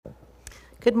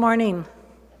Good morning.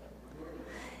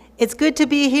 It's good to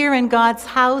be here in God's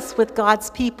house with God's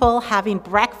people, having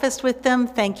breakfast with them.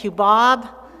 Thank you, Bob.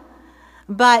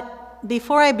 But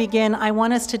before I begin, I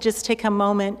want us to just take a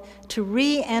moment to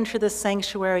re-enter the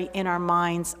sanctuary in our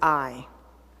mind's eye.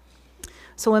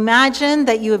 So imagine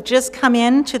that you have just come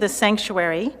into the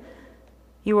sanctuary.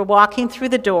 You were walking through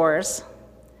the doors,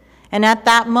 and at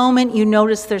that moment you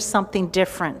notice there's something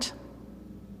different.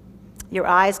 Your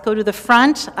eyes go to the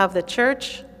front of the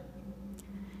church,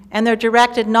 and they're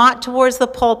directed not towards the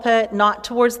pulpit, not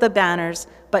towards the banners,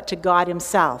 but to God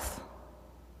himself.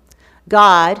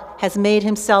 God has made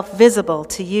himself visible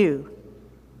to you.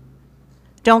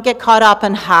 Don't get caught up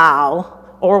in how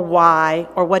or why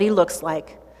or what he looks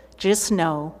like. Just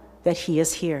know that he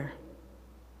is here.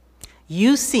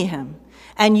 You see him,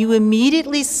 and you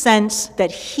immediately sense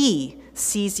that he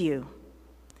sees you.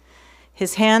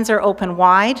 His hands are open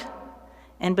wide,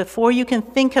 and before you can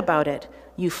think about it,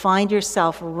 you find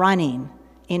yourself running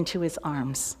into his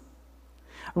arms.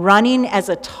 Running as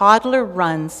a toddler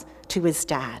runs to his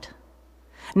dad.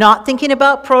 Not thinking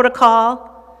about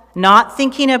protocol, not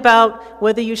thinking about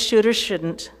whether you should or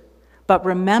shouldn't, but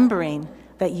remembering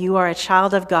that you are a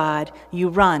child of God, you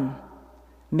run.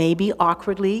 Maybe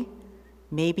awkwardly,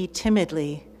 maybe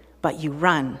timidly, but you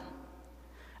run.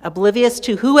 Oblivious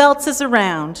to who else is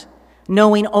around,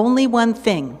 knowing only one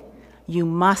thing: you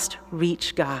must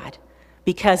reach God,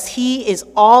 because he is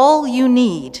all you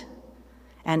need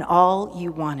and all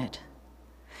you wanted.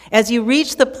 As you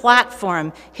reach the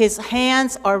platform, his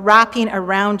hands are wrapping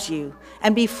around you,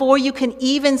 and before you can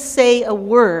even say a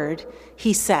word,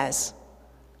 he says,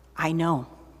 I know.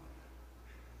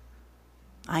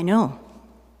 I know.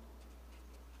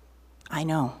 I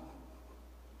know.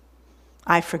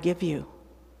 I forgive you.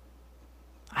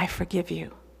 I forgive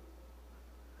you.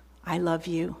 I love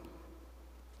you.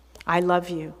 I love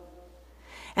you.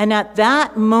 And at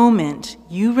that moment,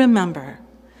 you remember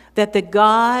that the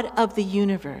God of the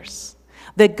universe,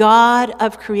 the God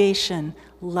of creation,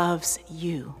 loves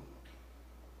you.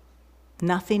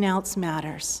 Nothing else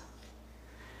matters.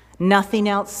 Nothing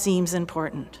else seems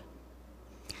important.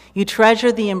 You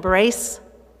treasure the embrace,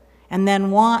 and then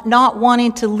not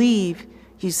wanting to leave,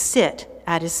 you sit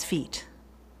at his feet.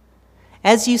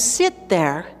 As you sit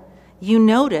there, you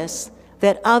notice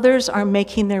that others are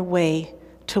making their way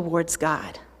towards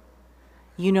God.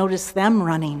 You notice them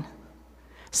running,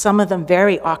 some of them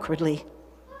very awkwardly,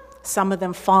 some of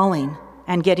them falling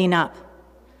and getting up.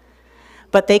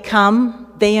 But they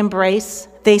come, they embrace,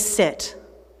 they sit.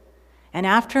 And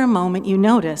after a moment, you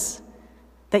notice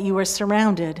that you are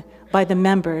surrounded by the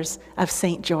members of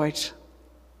St. George.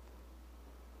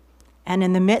 And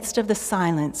in the midst of the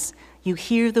silence, you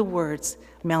hear the words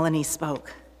Melanie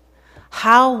spoke.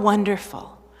 How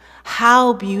wonderful,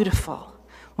 how beautiful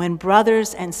when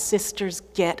brothers and sisters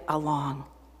get along.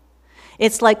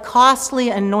 It's like costly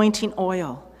anointing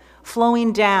oil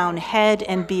flowing down head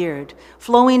and beard,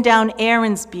 flowing down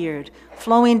Aaron's beard,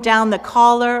 flowing down the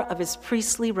collar of his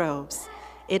priestly robes.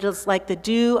 It is like the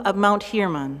dew of Mount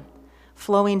Hermon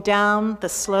flowing down the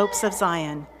slopes of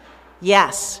Zion.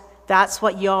 Yes, that's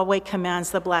what Yahweh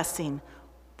commands the blessing.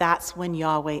 That's when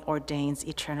Yahweh ordains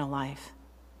eternal life.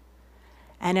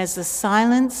 And as the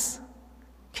silence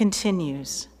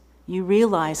continues, you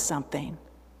realize something.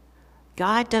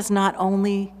 God does not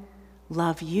only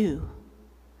love you,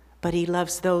 but he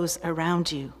loves those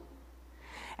around you.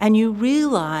 And you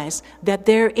realize that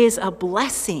there is a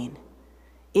blessing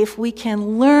if we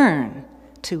can learn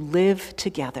to live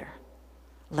together.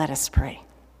 Let us pray.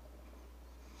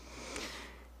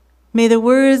 May the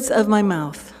words of my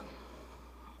mouth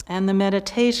and the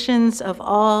meditations of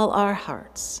all our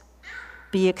hearts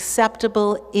be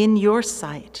acceptable in your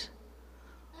sight,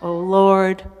 O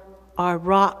Lord, our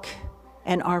rock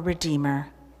and our Redeemer.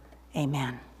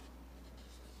 Amen.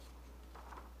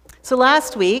 So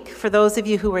last week, for those of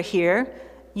you who were here,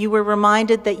 you were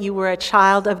reminded that you were a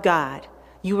child of God.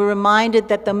 You were reminded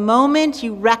that the moment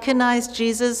you recognized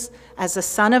Jesus as the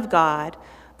Son of God,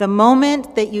 the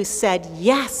moment that you said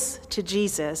yes to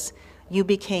Jesus, you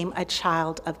became a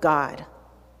child of God.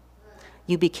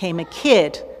 You became a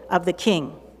kid of the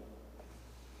King.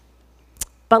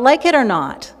 But like it or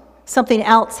not, something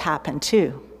else happened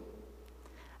too.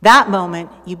 That moment,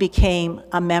 you became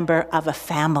a member of a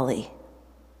family,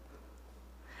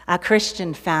 a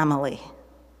Christian family,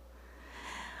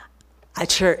 a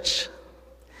church.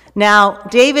 Now,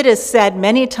 David has said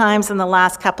many times in the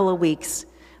last couple of weeks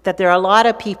that there are a lot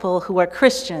of people who are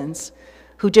Christians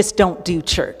who just don't do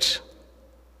church.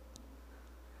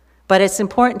 But it's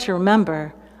important to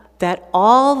remember that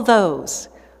all those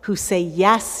who say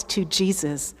yes to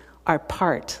Jesus are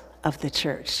part of the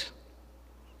church.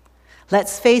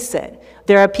 Let's face it,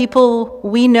 there are people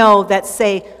we know that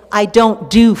say, I don't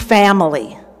do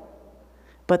family,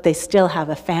 but they still have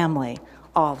a family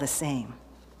all the same.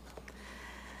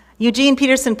 Eugene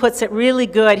Peterson puts it really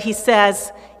good. He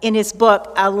says in his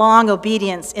book, A Long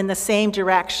Obedience in the Same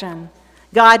Direction,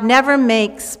 God never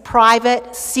makes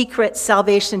private, secret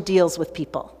salvation deals with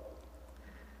people.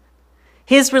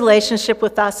 His relationship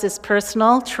with us is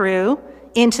personal, true,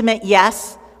 intimate,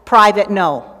 yes, private,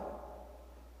 no.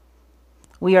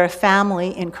 We are a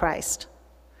family in Christ.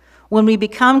 When we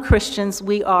become Christians,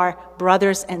 we are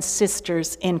brothers and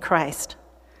sisters in Christ.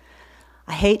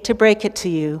 I hate to break it to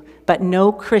you, but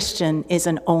no Christian is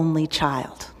an only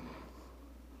child.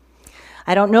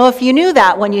 I don't know if you knew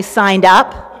that when you signed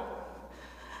up.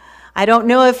 I don't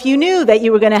know if you knew that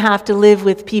you were going to have to live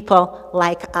with people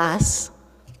like us.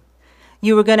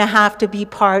 You were going to have to be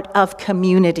part of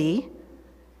community.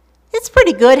 It's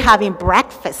pretty good having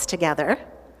breakfast together,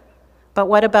 but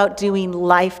what about doing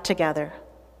life together?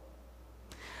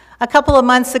 A couple of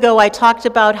months ago, I talked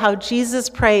about how Jesus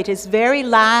prayed. His very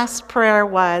last prayer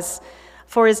was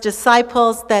for his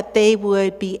disciples that they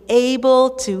would be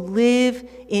able to live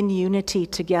in unity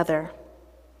together.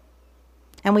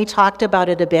 And we talked about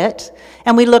it a bit,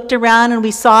 and we looked around and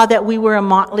we saw that we were a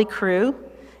motley crew,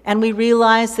 and we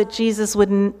realized that Jesus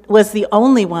was the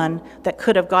only one that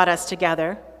could have got us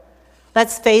together.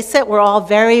 Let's face it, we're all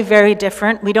very, very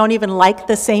different. We don't even like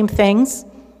the same things.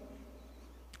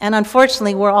 And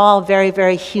unfortunately, we're all very,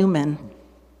 very human.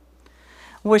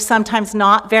 We're sometimes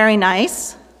not very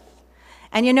nice.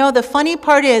 And you know, the funny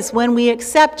part is when we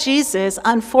accept Jesus,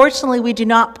 unfortunately, we do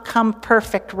not become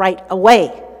perfect right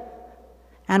away.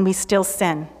 And we still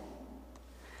sin.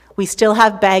 We still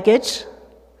have baggage.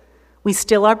 We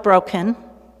still are broken.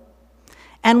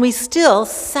 And we still,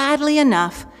 sadly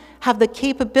enough, have the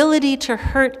capability to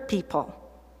hurt people,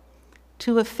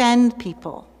 to offend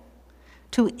people,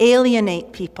 to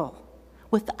alienate people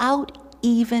without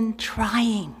even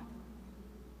trying.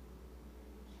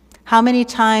 How many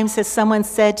times has someone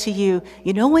said to you,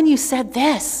 you know, when you said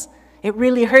this, it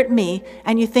really hurt me,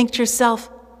 and you think to yourself,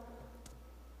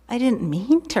 I didn't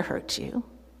mean to hurt you.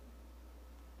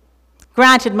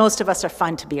 Granted, most of us are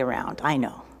fun to be around, I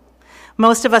know.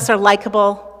 Most of us are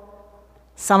likable.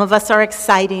 Some of us are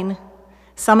exciting.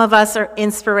 Some of us are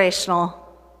inspirational.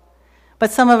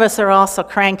 But some of us are also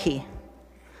cranky,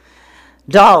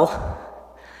 dull,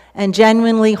 and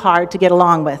genuinely hard to get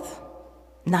along with.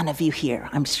 None of you here,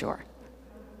 I'm sure.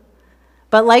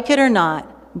 But like it or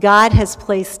not, God has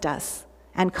placed us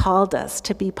and called us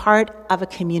to be part of a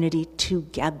community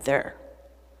together.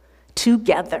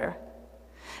 Together.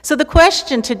 So the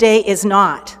question today is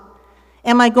not,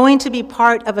 am I going to be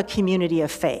part of a community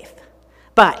of faith?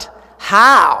 But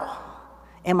how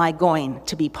am I going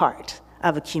to be part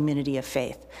of a community of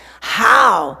faith?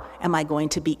 How am I going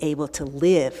to be able to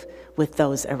live with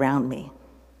those around me?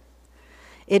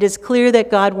 It is clear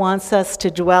that God wants us to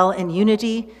dwell in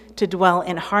unity, to dwell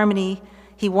in harmony.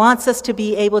 He wants us to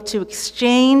be able to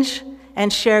exchange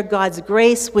and share God's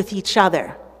grace with each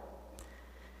other.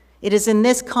 It is in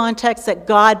this context that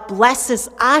God blesses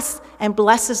us and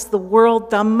blesses the world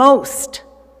the most.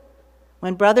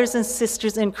 When brothers and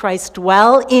sisters in Christ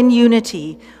dwell in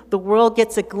unity, the world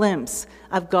gets a glimpse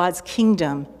of God's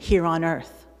kingdom here on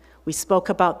earth. We spoke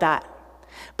about that.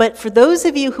 But for those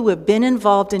of you who have been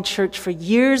involved in church for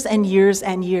years and years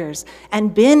and years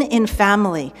and been in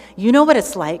family, you know what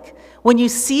it's like when you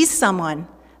see someone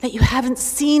that you haven't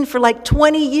seen for like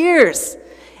 20 years,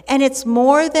 and it's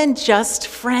more than just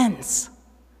friends.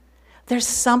 There's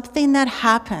something that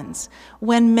happens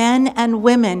when men and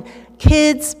women,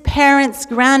 kids, parents,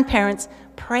 grandparents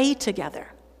pray together.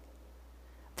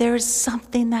 There is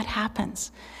something that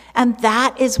happens. And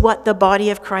that is what the body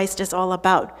of Christ is all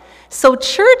about. So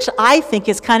church, I think,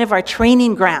 is kind of our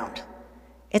training ground.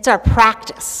 It's our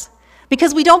practice.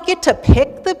 Because we don't get to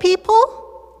pick the people,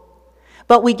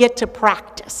 but we get to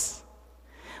practice.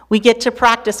 We get to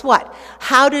practice what?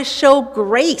 How to show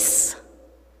grace.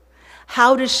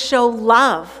 How to show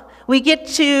love. We get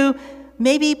to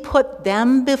maybe put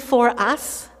them before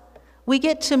us. We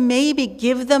get to maybe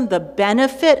give them the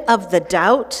benefit of the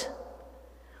doubt.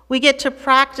 We get to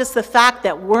practice the fact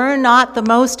that we're not the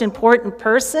most important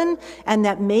person and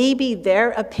that maybe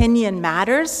their opinion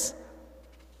matters.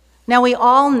 Now, we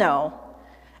all know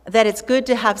that it's good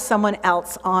to have someone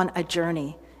else on a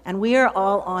journey, and we are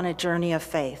all on a journey of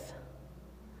faith.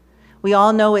 We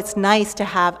all know it's nice to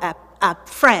have a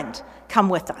friend come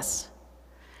with us.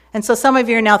 And so some of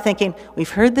you are now thinking, we've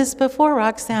heard this before,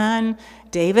 Roxanne.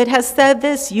 David has said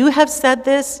this. You have said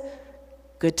this.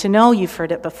 Good to know you've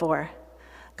heard it before.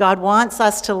 God wants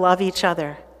us to love each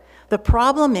other. The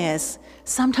problem is,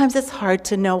 sometimes it's hard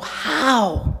to know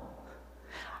how.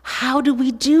 How do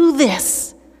we do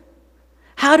this?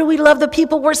 How do we love the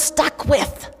people we're stuck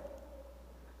with?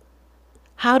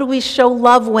 How do we show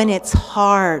love when it's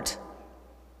hard?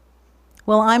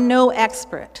 Well, I'm no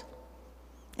expert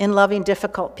in loving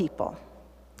difficult people,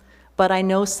 but I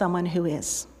know someone who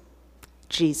is.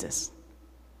 Jesus.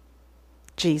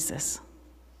 Jesus.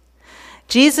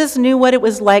 Jesus knew what it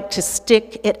was like to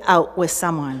stick it out with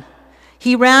someone.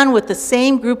 He ran with the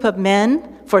same group of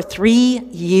men for 3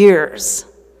 years.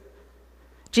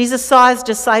 Jesus saw his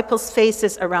disciples'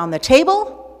 faces around the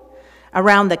table,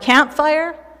 around the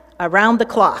campfire, around the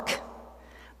clock.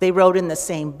 They rode in the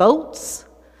same boats,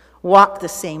 walked the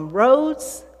same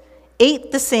roads,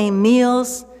 ate the same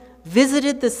meals,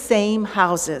 visited the same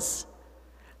houses.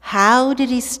 How did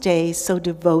he stay so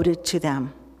devoted to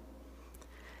them?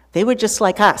 They were just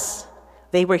like us.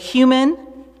 They were human,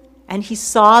 and he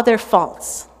saw their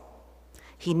faults.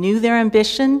 He knew their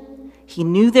ambition. He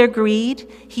knew their greed.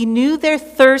 He knew their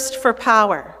thirst for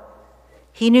power.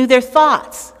 He knew their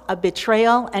thoughts of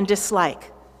betrayal and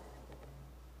dislike.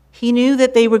 He knew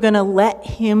that they were going to let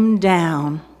him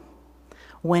down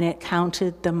when it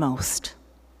counted the most.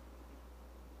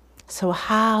 So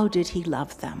how did he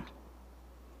love them?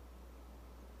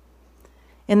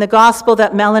 In the gospel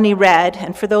that Melanie read,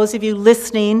 and for those of you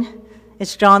listening,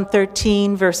 it's John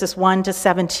 13, verses 1 to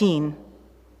 17.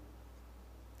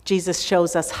 Jesus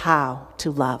shows us how to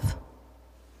love.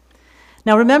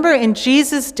 Now remember, in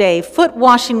Jesus' day, foot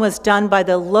washing was done by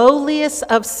the lowliest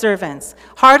of servants,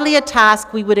 hardly a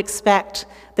task we would expect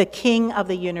the King of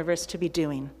the universe to be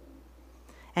doing.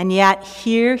 And yet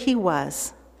here he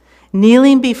was,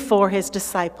 kneeling before his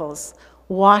disciples,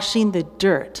 washing the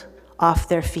dirt off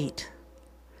their feet.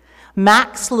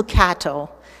 Max Lucado,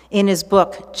 in his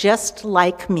book, Just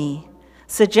Like Me,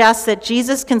 suggests that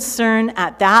Jesus' concern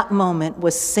at that moment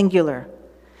was singular.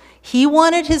 He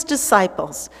wanted his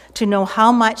disciples to know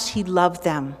how much he loved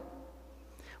them.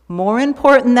 More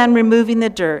important than removing the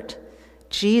dirt,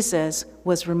 Jesus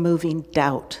was removing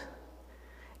doubt.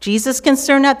 Jesus'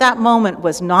 concern at that moment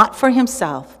was not for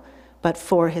himself, but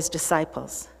for his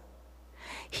disciples.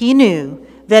 He knew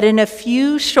that in a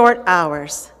few short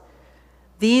hours,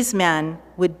 these men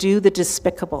would do the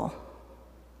despicable.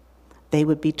 They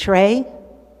would betray,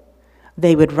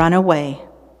 they would run away,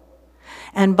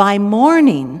 and by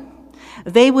morning,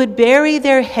 they would bury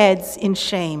their heads in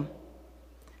shame,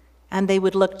 and they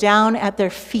would look down at their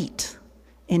feet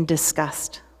in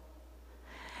disgust.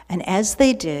 And as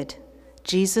they did,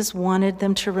 Jesus wanted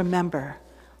them to remember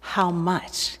how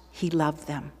much he loved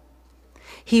them.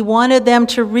 He wanted them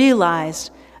to realize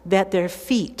that their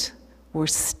feet were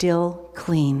still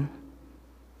clean.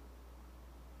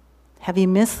 Have you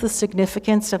missed the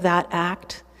significance of that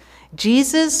act?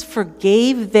 Jesus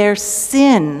forgave their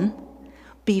sin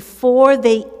before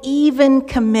they even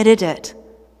committed it.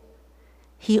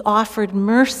 He offered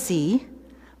mercy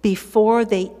before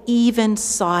they even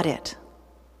sought it.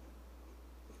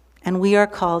 And we are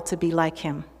called to be like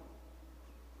him.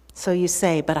 So you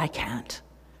say, but I can't.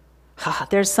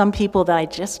 There's some people that I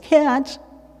just can't.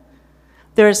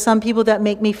 There are some people that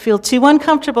make me feel too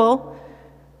uncomfortable.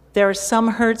 There are some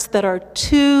hurts that are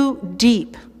too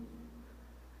deep,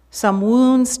 some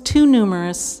wounds too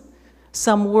numerous,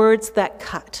 some words that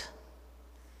cut.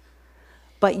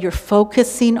 But you're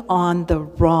focusing on the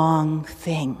wrong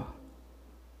thing.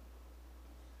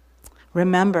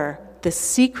 Remember, the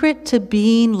secret to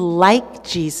being like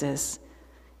Jesus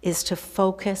is to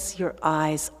focus your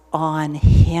eyes on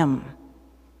him.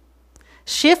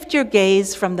 Shift your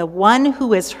gaze from the one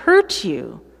who has hurt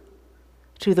you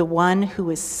to the one who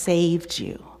has saved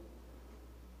you.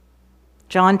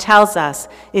 John tells us,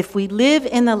 if we live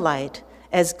in the light,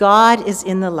 as God is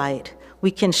in the light,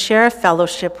 we can share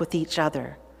fellowship with each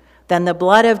other. Then the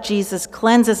blood of Jesus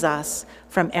cleanses us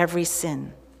from every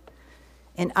sin.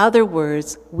 In other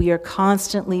words, we are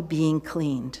constantly being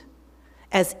cleaned.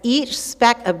 As each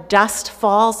speck of dust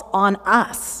falls on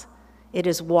us, it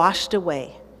is washed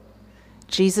away.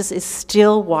 Jesus is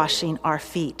still washing our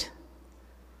feet.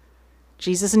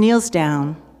 Jesus kneels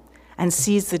down and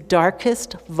sees the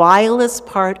darkest, vilest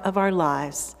part of our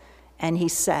lives, and he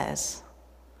says,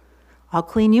 I'll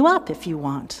clean you up if you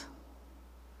want.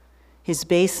 His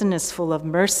basin is full of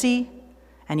mercy,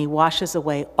 and he washes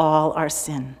away all our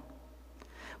sin.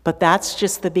 But that's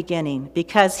just the beginning.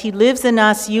 Because he lives in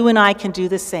us, you and I can do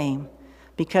the same.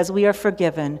 Because we are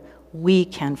forgiven, we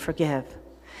can forgive.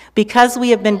 Because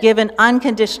we have been given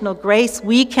unconditional grace,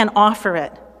 we can offer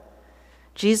it.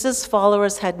 Jesus'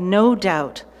 followers had no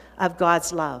doubt of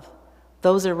God's love,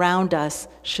 those around us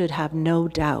should have no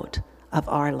doubt of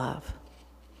our love.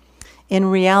 In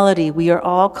reality, we are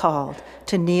all called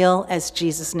to kneel as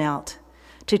Jesus knelt,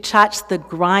 to touch the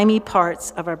grimy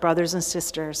parts of our brothers and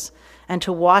sisters, and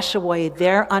to wash away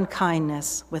their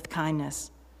unkindness with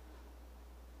kindness.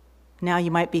 Now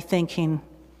you might be thinking,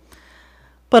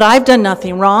 but I've done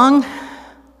nothing wrong.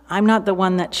 I'm not the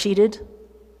one that cheated.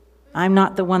 I'm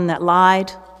not the one that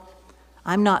lied.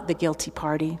 I'm not the guilty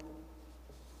party.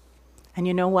 And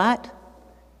you know what?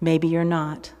 Maybe you're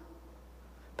not.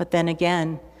 But then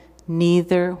again,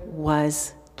 neither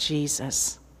was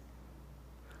Jesus.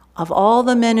 Of all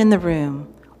the men in the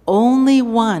room, only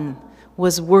one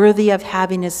was worthy of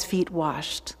having his feet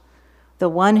washed. The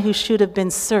one who should have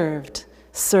been served.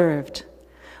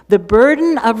 The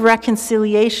burden of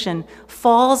reconciliation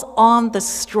falls on the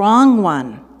strong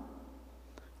one,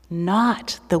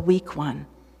 not the weak one.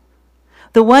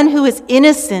 The one who is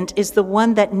innocent is the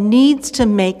one that needs to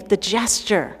make the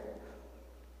gesture.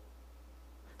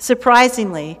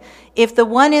 Surprisingly, if the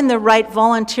one in the right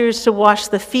volunteers to wash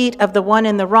the feet of the one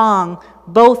in the wrong,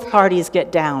 both parties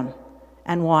get down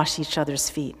and wash each other's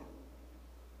feet.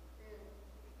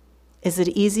 Is it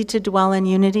easy to dwell in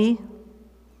unity?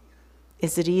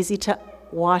 Is it easy to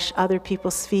wash other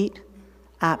people's feet?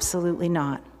 Absolutely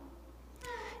not.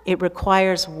 It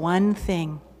requires one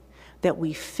thing, that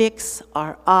we fix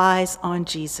our eyes on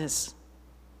Jesus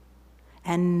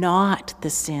and not the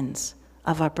sins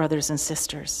of our brothers and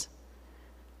sisters.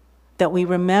 That we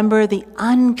remember the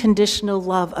unconditional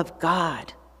love of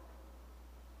God.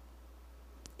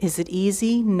 Is it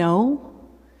easy? No.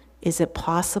 Is it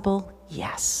possible?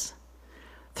 Yes.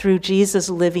 Through Jesus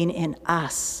living in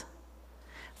us.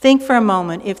 Think for a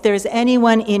moment if there's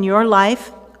anyone in your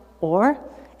life or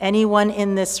anyone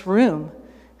in this room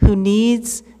who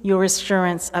needs your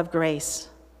assurance of grace.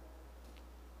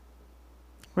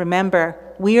 Remember,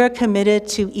 we are committed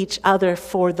to each other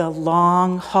for the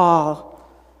long haul,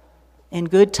 in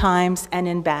good times and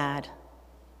in bad.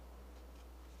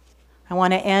 I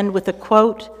want to end with a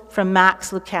quote from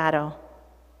Max Lucado.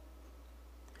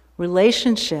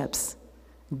 Relationships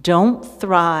don't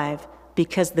thrive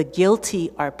because the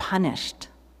guilty are punished,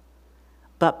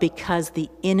 but because the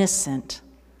innocent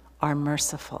are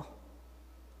merciful.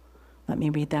 Let me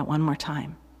read that one more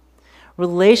time.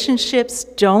 Relationships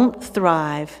don't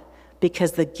thrive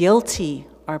because the guilty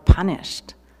are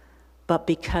punished, but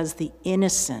because the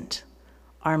innocent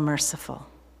are merciful.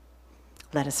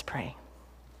 Let us pray.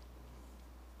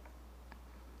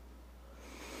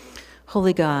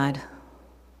 Holy God,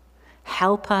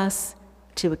 help us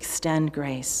to extend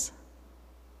grace.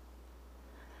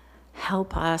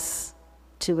 Help us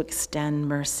to extend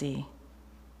mercy.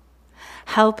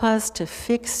 Help us to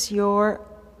fix our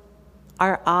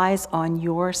eyes on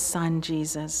your Son,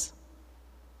 Jesus.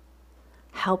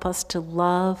 Help us to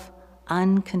love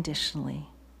unconditionally.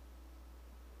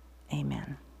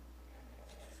 Amen.